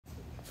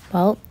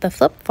Well, the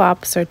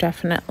flip-flops are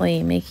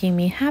definitely making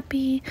me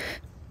happy.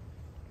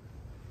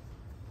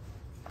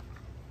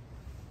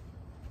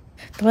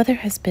 The weather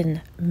has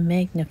been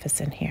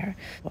magnificent here.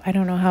 I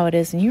don't know how it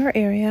is in your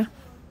area.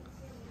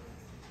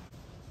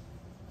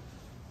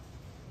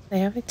 They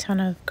have a ton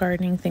of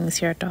gardening things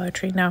here at Dollar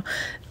Tree. Now,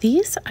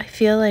 these, I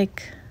feel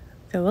like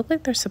they look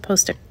like they're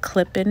supposed to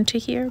clip into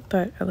here,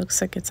 but it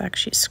looks like it's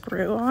actually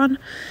screw on.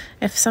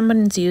 If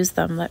someone's used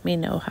them, let me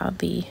know how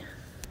the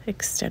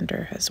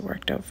extender has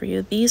worked out for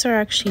you. These are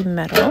actually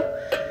metal,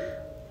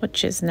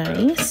 which is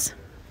nice.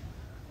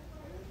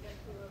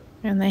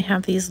 And they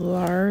have these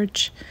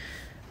large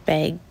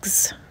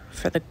bags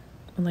for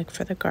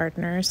the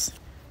gardeners.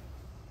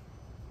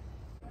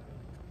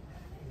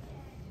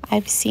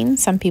 I've seen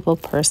some people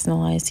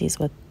personalize these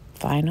with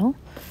vinyl.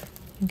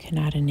 You can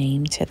add a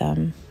name to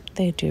them.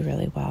 They do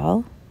really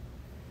well.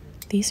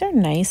 These are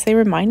nice. They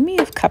remind me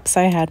of cups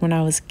I had when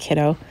I was a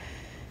kiddo.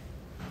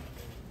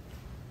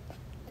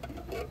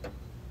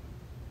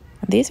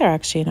 These are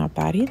actually not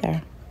bad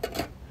either.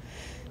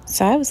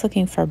 So I was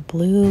looking for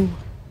blue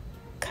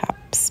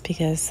cups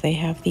because they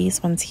have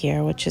these ones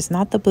here, which is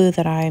not the blue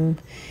that I'm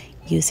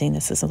using.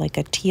 This is like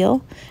a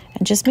teal.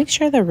 And just make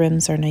sure the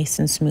rims are nice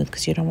and smooth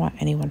because you don't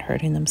want anyone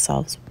hurting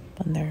themselves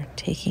when they're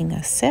taking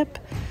a sip.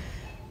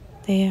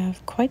 They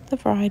have quite the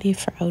variety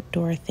for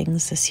outdoor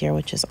things this year,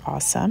 which is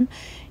awesome.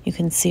 You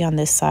can see on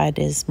this side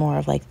is more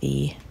of like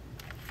the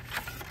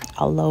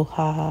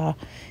Aloha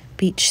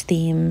beach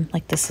theme.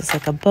 Like this is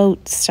like a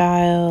boat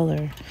style,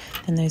 or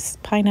then there's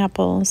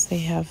pineapples.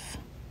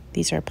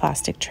 These are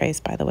plastic trays,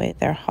 by the way.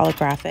 They're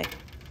holographic.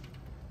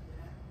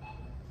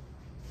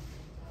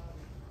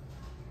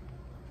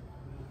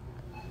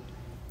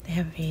 They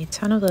have a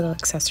ton of little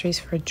accessories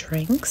for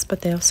drinks,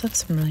 but they also have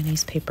some really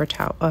nice paper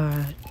towel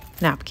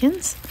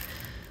napkins.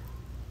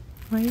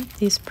 Right,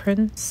 these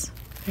prints,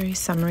 very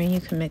summery.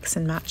 You can mix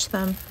and match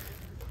them.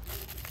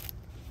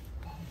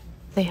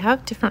 They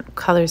have different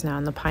colors now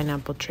in the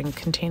pineapple drink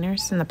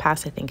containers. In the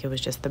past, I think it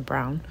was just the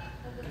brown.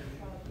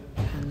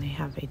 And they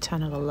have a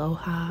ton of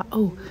Aloha.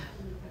 Oh,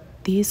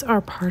 these are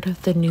part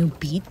of the new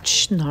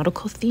beach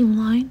nautical theme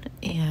line,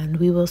 and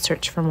we will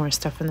search for more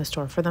stuff in the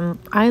store for them.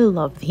 I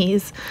love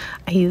these.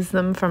 I use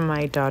them for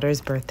my daughter's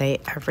birthday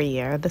every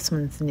year. This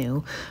one's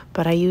new,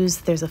 but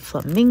there's a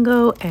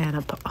flamingo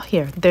and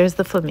there's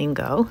the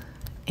flamingo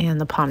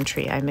and the palm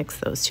tree. I mix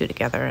those two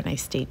together and I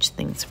stage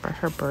things for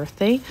her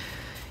birthday.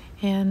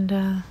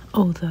 And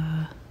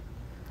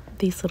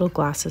these little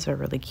glasses are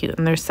really cute,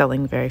 and they're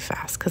selling very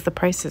fast because the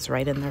price is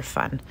right and they're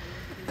fun.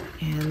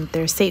 And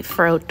they're safe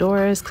for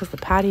outdoors because the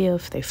patio,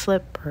 if they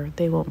flip, or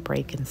they won't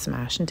break and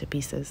smash into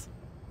pieces.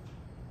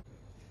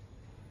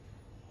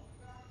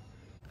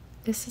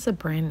 This is a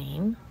brand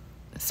name,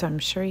 so I'm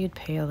sure you'd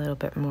pay a little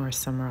bit more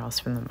somewhere else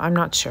from them. I'm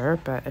not sure,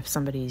 but if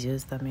somebody's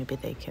used them, maybe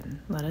they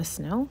can let us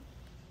know.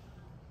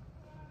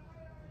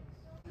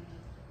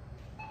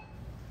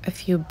 A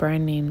few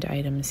brand named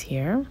items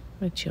here,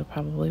 which you'll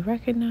probably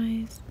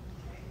recognize.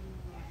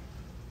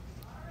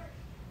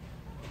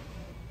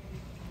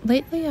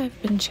 Lately, I've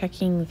been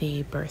checking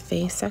the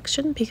birthday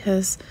section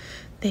because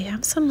they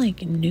have some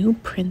like new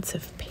prints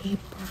of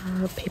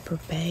paper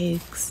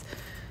bags.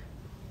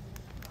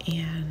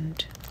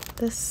 And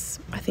this,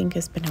 I think,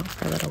 has been out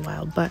for a little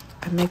while, but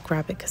I might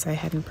grab it because I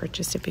hadn't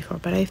purchased it before.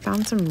 But I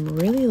found some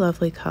really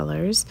lovely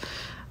colors,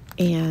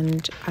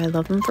 and I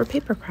love them for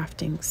paper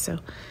crafting. So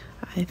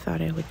I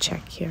thought I would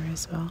check here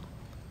as well.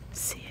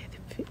 See,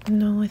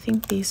 no, I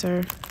think these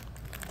are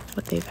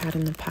what they've had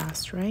in the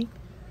past, right?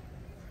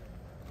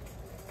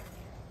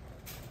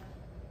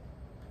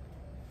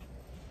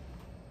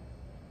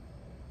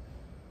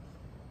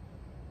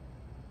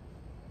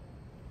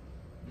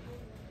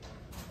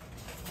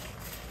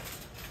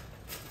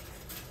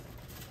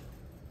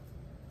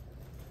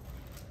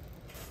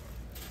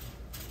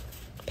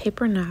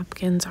 Paper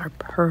napkins are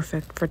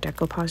perfect for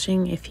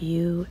decoupaging if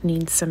you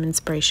need some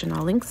inspiration.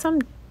 I'll link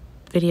some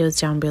videos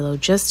down below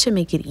just to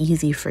make it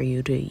easy for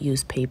you to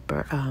use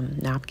paper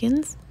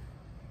napkins.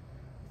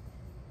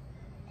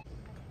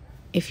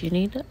 If you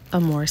need a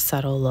more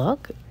subtle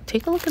look,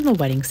 take a look in the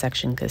wedding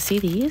section because see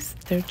these?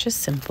 They're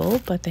just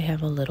simple, but they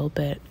have a little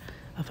bit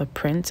of a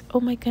print. Oh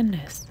my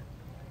goodness.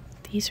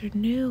 These are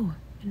new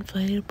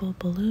inflatable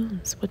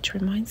balloons, which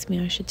reminds me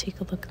I should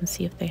take a look and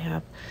see if they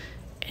have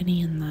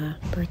any in the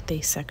birthday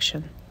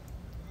section.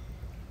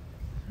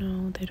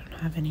 No, they don't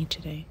have any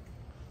today.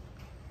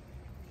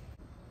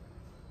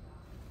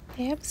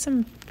 They have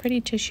some pretty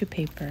tissue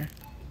paper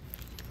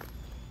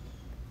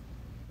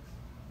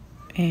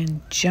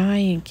and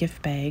giant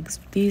gift bags.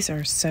 These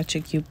are such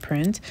a cute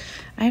print.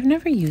 I've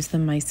never used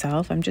them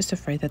myself. I'm just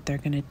afraid that they're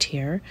going to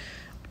tear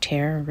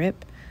or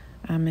rip.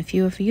 If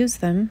you have used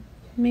them,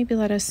 maybe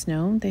let us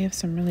know. They have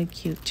some really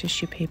cute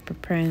tissue paper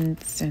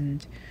prints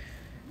and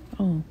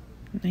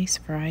nice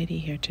variety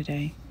here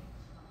today.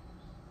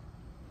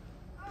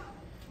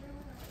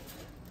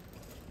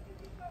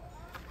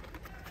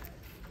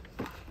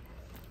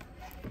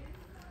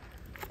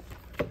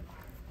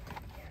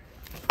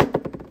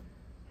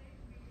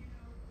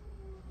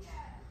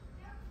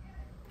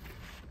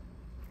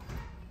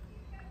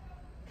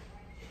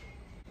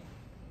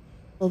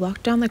 We'll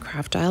walk down the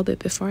craft aisle, but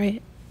before I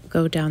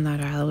go down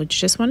that aisle, I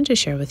just wanted to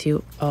share with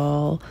you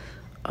all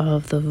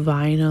of the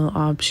vinyl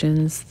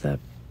options, the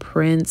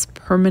prints,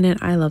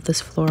 permanent. I love this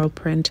floral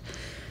print.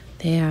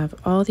 They have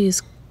all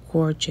these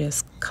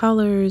gorgeous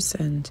colors,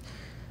 and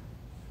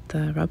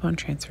the rub-on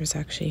transfers,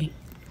 actually,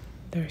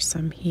 there's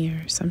some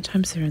here.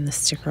 Sometimes they're in the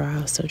sticker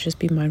aisle, so just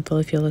be mindful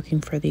if you're looking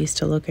for these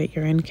to look at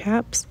your end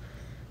caps.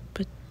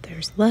 But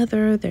there's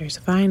leather, there's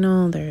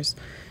vinyl, there's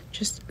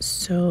just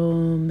so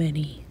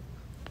many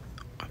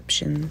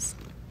options.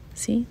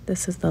 See,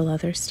 this is the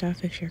leather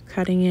stuff if you're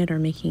cutting it or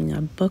making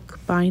a book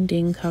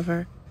binding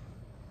cover.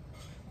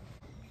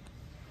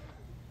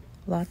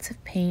 Lots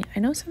of paint. I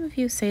know some of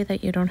you say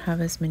that you don't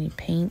have as many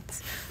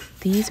paints.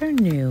 These are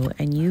new,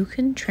 and you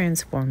can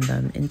transform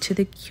them into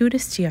the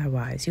cutest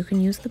DIYs. You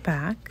can use the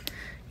back,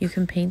 you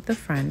can paint the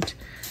front,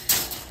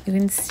 you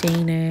can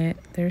stain it.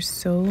 There's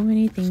so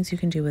many things you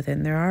can do with it,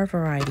 and there are a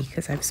variety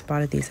because I've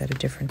spotted these at a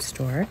different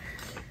store,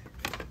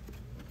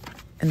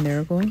 and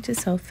they're going to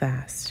sell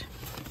fast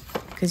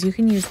because you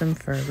can use them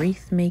for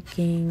wreath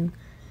making.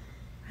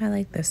 I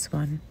like this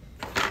one.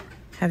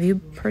 Have you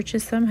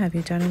purchased them? Have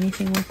you done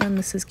anything with them?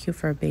 This is cute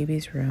for a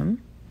baby's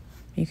room.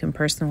 You can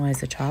personalize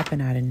the top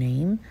and add a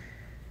name.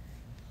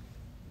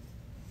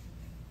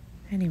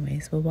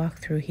 Anyways, we'll walk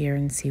through here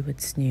and see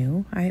what's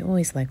new. I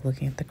always like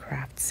looking at the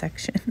craft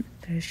section.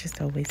 There's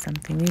just always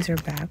something. These are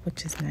back,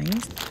 which is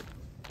nice.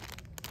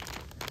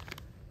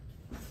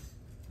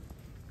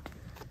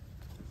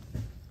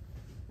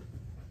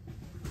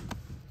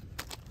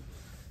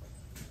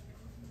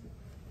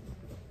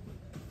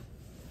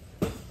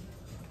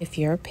 If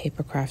you're a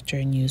paper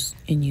crafter and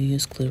you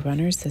use glue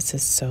runners, this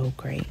is so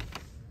great.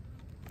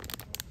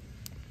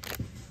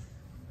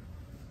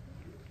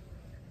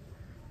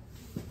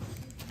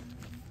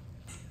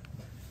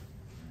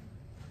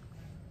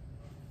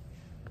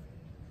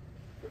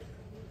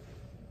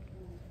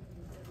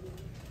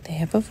 They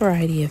have a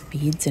variety of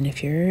beads, and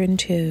if you're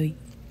into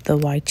the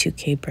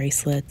Y2K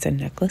bracelets and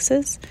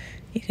necklaces,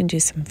 you can do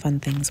some fun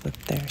things with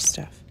their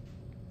stuff.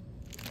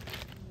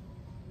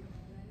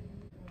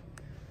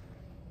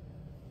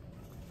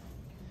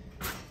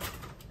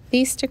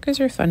 These stickers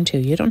are fun too.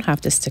 You don't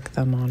have to stick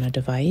them on a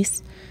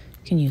device.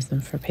 You can use them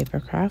for paper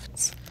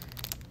crafts.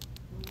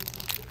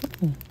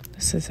 Oh,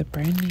 this is a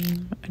brand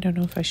name. I don't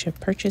know if I should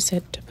purchase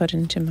it to put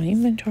into my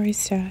inventory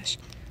stash.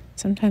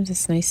 Sometimes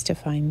it's nice to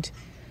find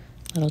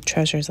little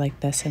treasures like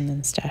this and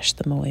then stash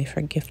them away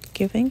for gift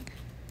giving.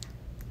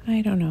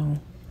 I don't know.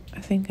 I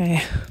think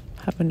I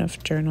have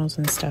enough journals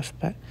and stuff,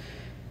 but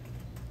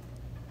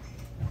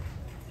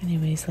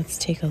anyways, let's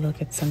take a look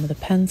at some of the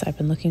pens. I've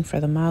been looking for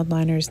the mild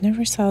liners,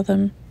 never saw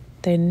them.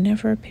 They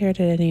never appeared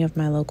at any of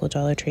my local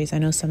Dollar Trees. I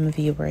know some of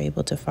you were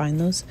able to find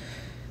those.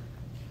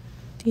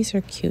 These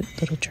are cute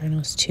little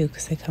journals too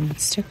because they come with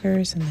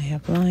stickers and they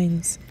have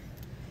lines.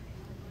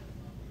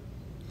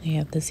 They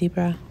have the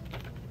zebra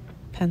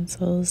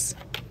pencils,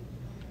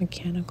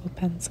 mechanical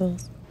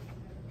pencils.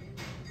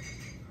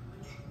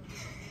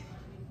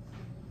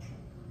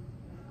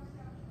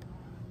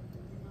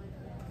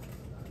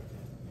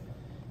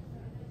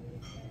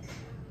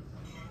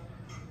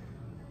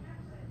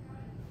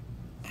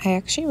 I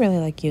actually really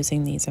like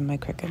using these in my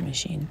Cricut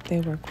machine.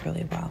 They work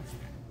really well.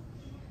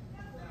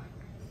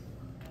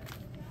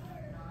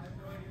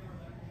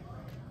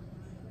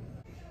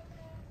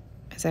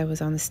 As I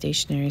was on the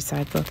stationery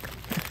side, look,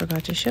 I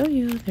forgot to show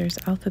you, there's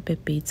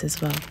alphabet beads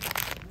as well.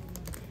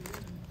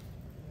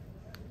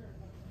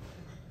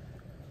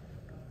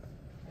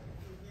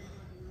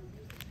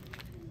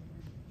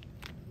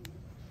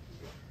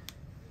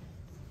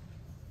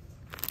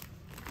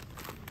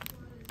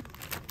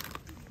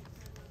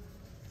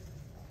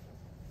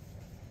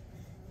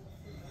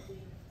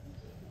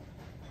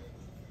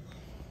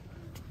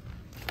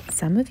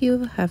 Some of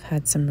you have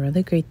had some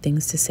really great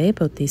things to say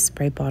about these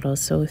spray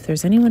bottles, so if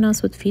there's anyone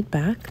else with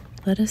feedback,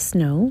 let us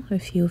know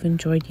if you've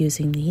enjoyed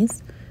using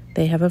these.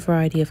 They have a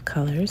variety of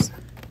colors.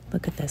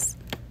 Look at this.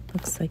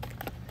 Looks like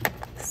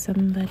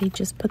somebody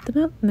just put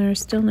them out and they're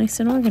still nice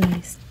and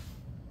organized.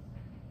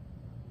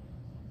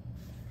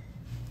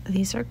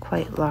 These are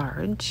quite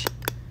large.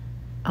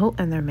 Oh,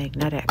 and they're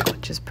magnetic,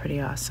 which is pretty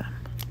awesome.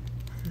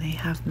 They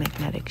have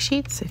magnetic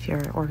sheets if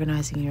you're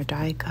organizing your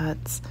die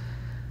cuts.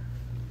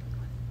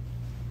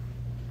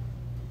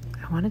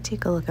 I want to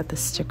take a look at the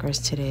stickers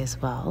today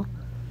as well.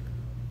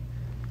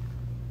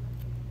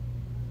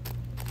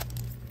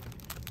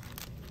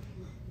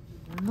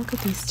 And look at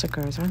these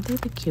stickers. Aren't they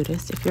the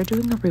cutest? If you're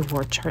doing a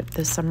reward chart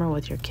this summer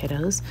with your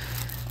kiddos,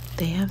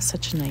 they have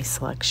such a nice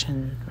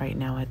selection right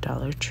now at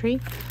Dollar Tree.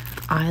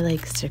 I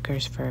like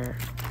stickers for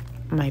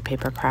my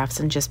paper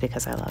crafts and just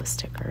because I love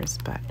stickers,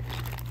 but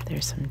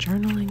there's some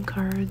journaling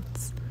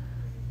cards,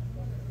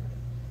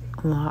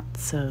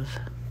 lots of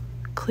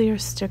clear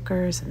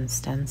stickers and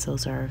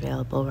stencils are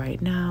available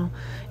right now.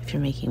 If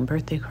you're making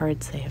birthday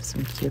cards, they have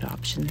some cute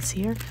options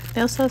here.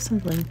 They also have some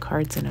blank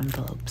cards and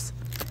envelopes.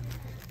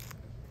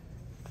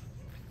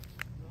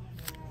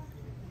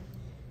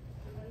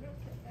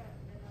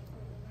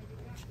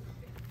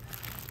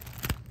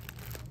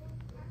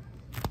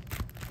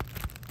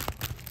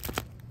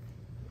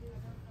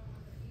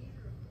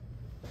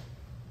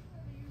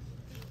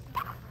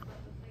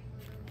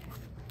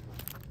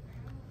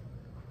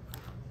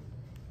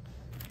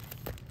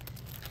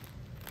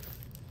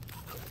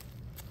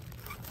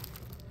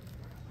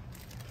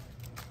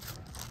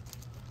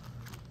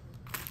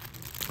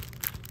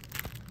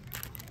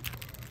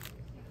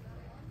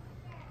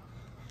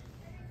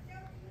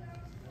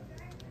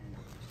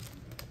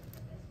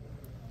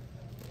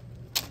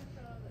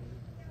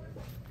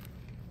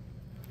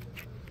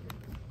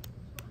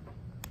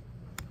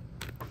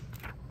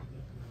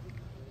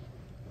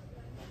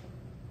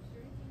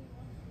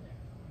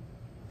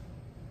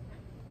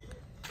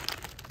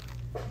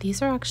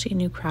 These are actually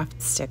new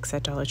craft sticks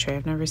at Dollar Tree.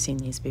 I've never seen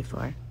these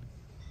before.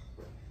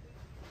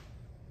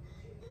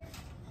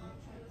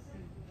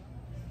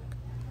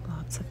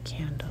 Lots of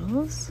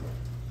candles.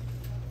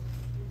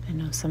 I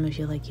know some of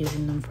you like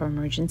using them for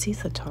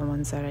emergencies, the tall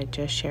ones that I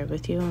just shared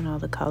with you and all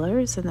the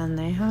colors. And then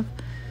they have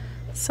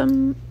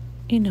some,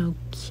 you know,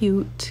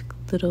 cute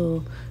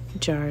little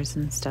jars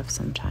and stuff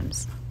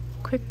sometimes.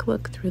 Quick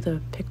look through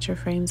the picture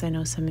frames. I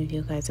know some of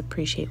you guys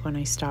appreciate when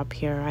I stop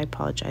here. I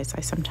apologize.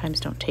 I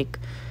sometimes don't take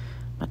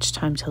much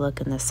time to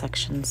look in this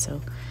section.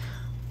 So,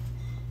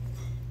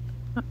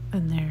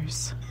 and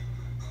there's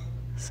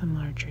some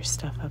larger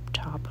stuff up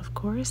top, of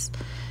course.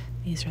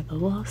 These are the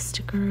wall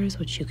stickers,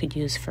 which you could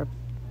use for,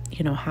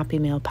 you know, Happy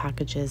Mail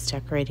packages,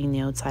 decorating the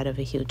outside of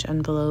a huge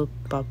envelope,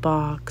 a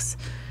box.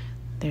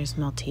 There's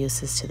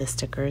multi-uses to the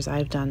stickers.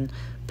 I've done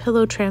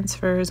pillow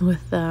transfers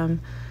with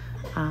them.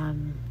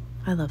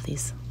 I love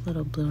these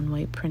little blue and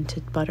white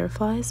printed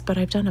butterflies, but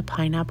I've done a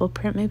pineapple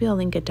print. Maybe I'll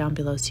link it down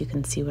below so you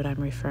can see what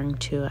I'm referring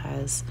to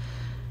as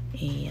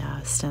a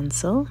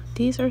stencil.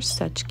 These are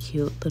such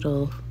cute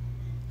little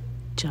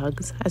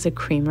jugs as a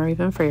creamer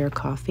even for your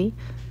coffee.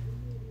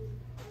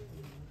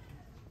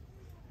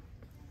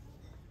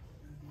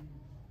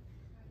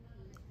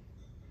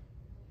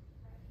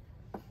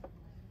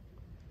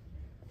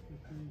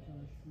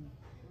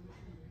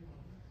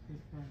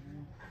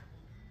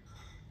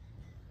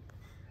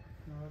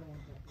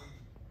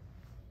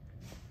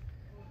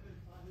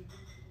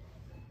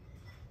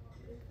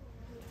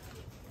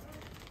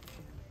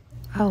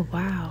 Oh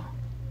wow.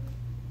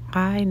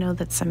 I know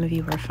that some of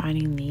you are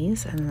finding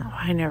these, and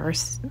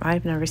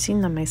I've never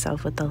seen them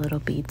myself with the little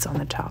beads on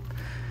the top.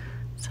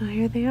 So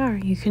here they are.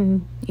 You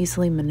can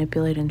easily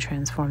manipulate and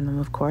transform them,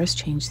 of course.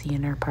 Change the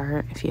inner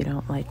part. If you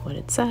don't like what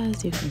it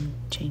says, you can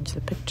change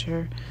the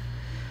picture.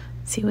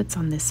 See what's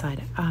on this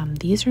side.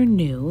 These are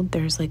new.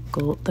 There's like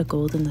the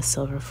gold and the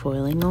silver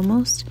foiling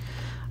almost.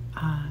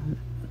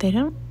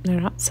 They're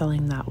not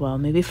selling that well,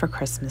 maybe for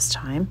Christmas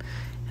time.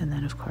 And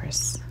then of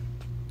course,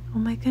 oh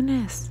my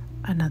goodness,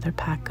 another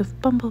pack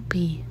of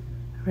Bumblebee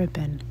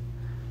ribbon.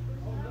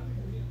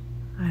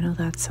 I know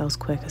that sells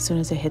quick. As soon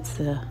as it hits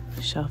the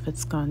shelf,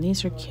 it's gone.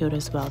 These are cute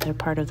as well. They're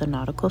part of the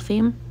nautical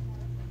theme.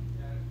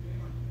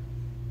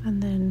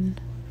 And then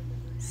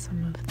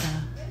some of the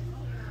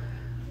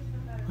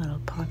little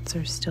pots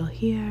are still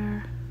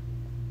here.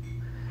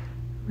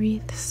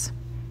 Wreaths,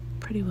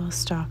 pretty well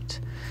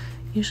stocked.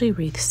 Usually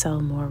wreaths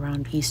sell more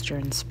around Easter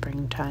and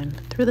springtime.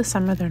 Through the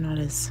summer,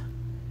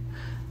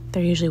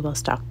 they're usually well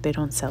stocked. They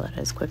don't sell it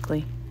as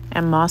quickly.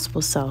 And moss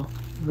will sell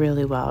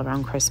really well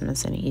around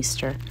Christmas and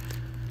Easter.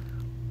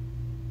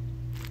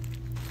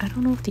 I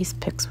don't know if these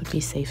picks would be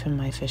safe in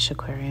my fish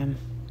aquarium.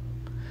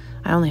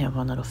 I only have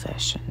one little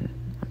fish and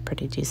a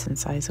pretty decent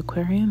size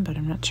aquarium, but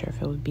I'm not sure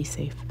if it would be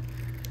safe.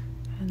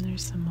 And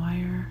there's some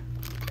wire.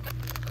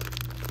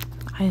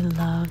 I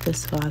love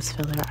this vase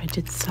filler. I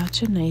did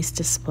such a nice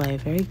display,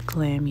 very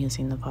glam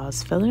using the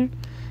vase filler.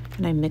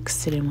 And I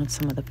mixed it in with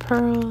some of the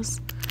pearls.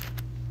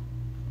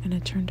 And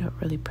it turned out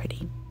really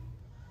pretty.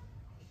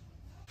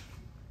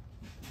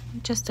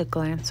 Just a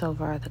glance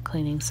over the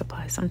cleaning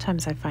supplies.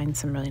 Sometimes I find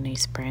some really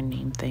nice brand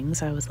name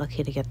things. I was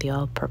lucky to get the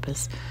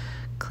all-purpose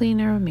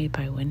cleaner made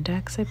by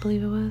Windex, I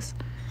believe it was.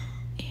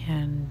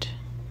 And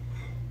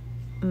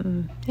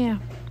yeah.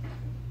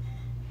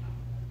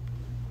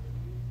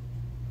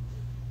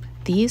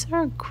 These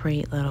are a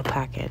great little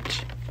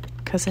package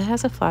because it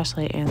has a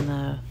flashlight and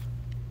the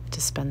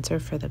dispenser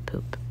for the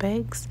poop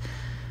bags.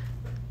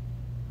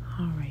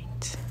 All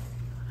right.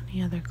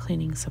 Any other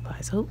cleaning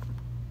supplies? Oh,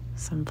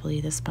 some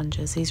Veleda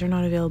sponges. These are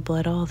not available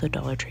at all the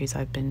Dollar Trees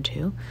I've been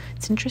to.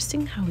 It's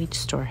interesting how each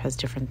store has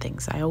different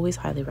things. I always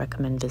highly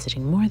recommend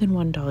visiting more than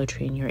one Dollar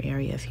Tree in your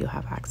area if you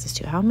have access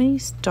to. How many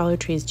Dollar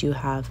Trees do you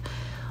have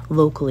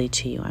locally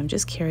to you? I'm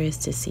just curious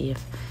to see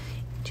if,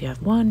 do you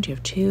have one? Do you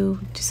have two?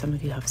 Do some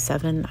of you have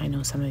 7? I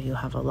know some of you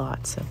have a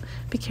lot. So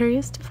be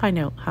curious to find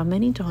out how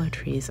many Dollar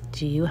Trees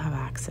do you have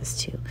access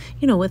to?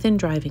 You know, within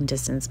driving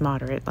distance,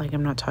 moderate. Like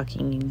I'm not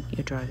talking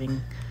you're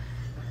driving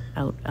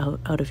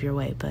out of your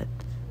way, but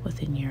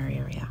within your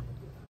area.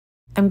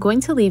 I'm going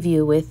to leave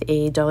you with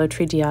a Dollar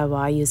Tree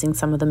DIY using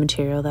some of the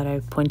material that I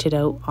pointed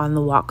out on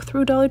the walk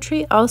through Dollar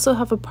Tree. I also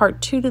have a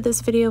part 2 to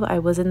this video. I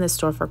was in this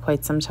store for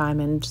quite some time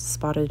and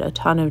spotted a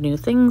ton of new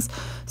things,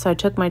 so I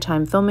took my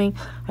time filming.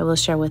 I will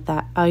share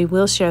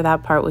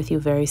that part with you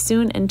very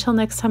soon. Until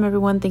next time,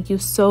 everyone, thank you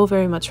so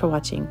very much for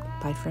watching.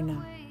 Bye for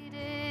now.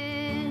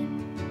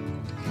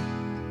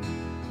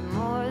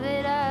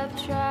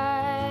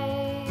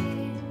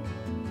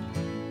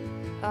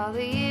 All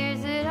the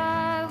years that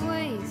I've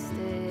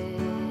wasted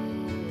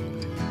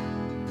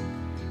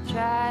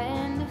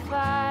trying to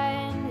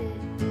find it,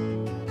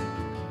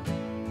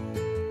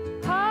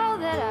 all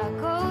that I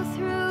go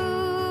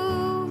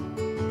through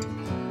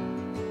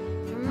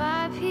for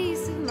my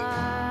peace of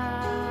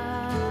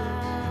mind.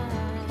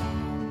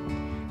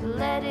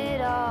 Let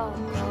it all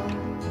go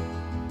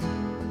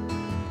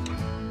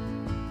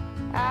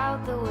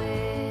out the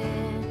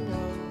window.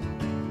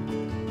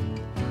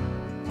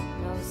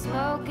 No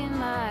smoke in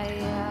my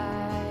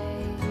eyes.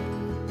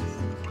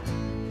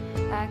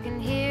 I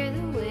can hear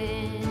the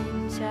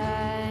wind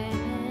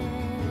chiming.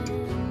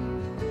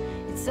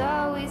 It's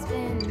always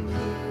been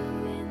you.